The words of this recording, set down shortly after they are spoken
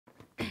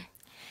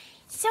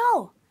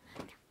So,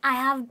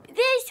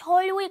 this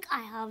whole week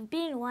I have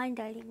been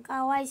wondering.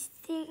 I was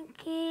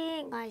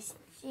thinking.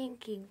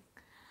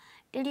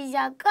 There is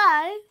a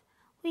girl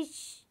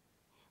which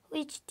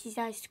is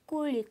a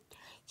school.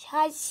 She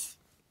has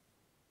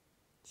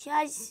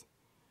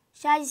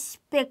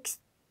specs,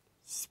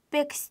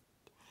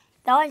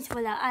 the ones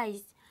for the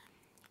eyes.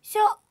 So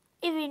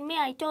even me,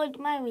 I told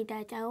mommy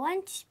that I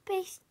want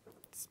specs,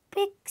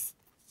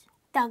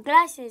 the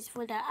glasses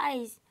for the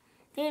eyes.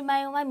 Then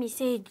my mommy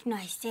said no.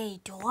 I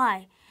said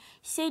why?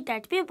 She said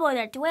that people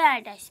that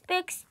wear the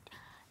specs,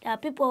 the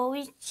people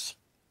which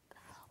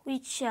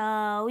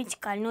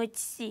cannot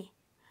see.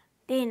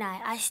 Then I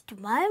asked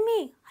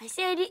mommy. I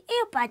said,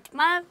 but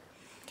mom,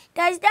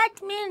 does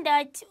that mean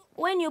that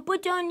when you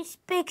put on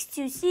specs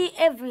you see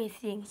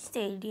everything? She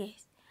said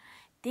yes.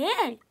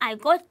 Then I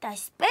got the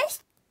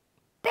specs.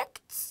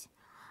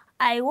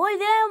 I wore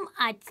them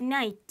at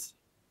night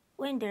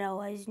when there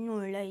was no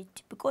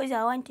light because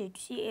I wanted to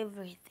see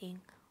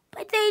everything.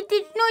 But they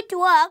did not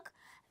work.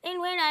 Then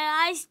when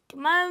I asked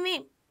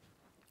mommy,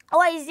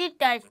 why is it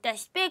that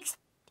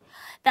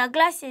the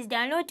glasses, they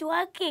are not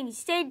working? She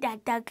said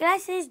that the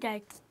glasses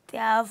that they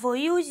are for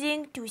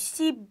using to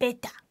see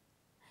better.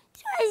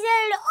 So I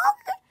said,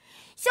 okay.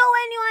 So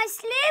when you are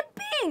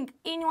sleeping,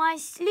 in your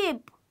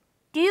sleep,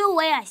 do you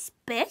wear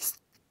specs,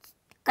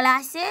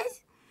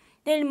 glasses?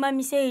 Then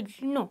mommy said,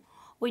 no.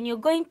 When you're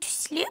going to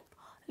sleep,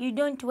 you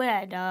don't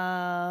wear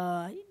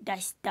the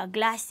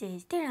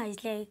glasses. Then I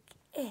was like,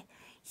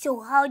 so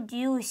how do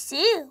you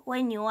see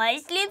when you are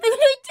sleeping?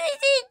 Don't you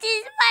see it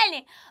is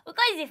funny?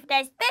 Because if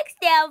the specs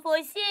they are for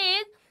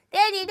seeing,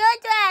 then you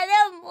don't wear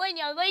them when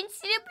you're going to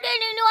sleep.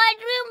 Then in your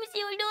dreams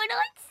you do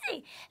not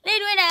see.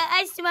 Then when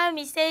I asked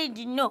mommy, said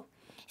no.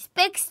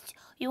 Specs,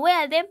 you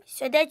wear them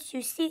so that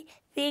you see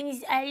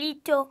things a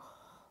little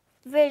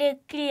very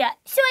clear.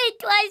 So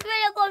it was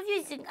very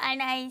confusing,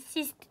 and I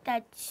insist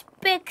that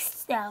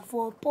specs are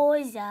for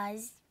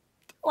posers.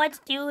 What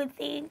do you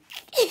think?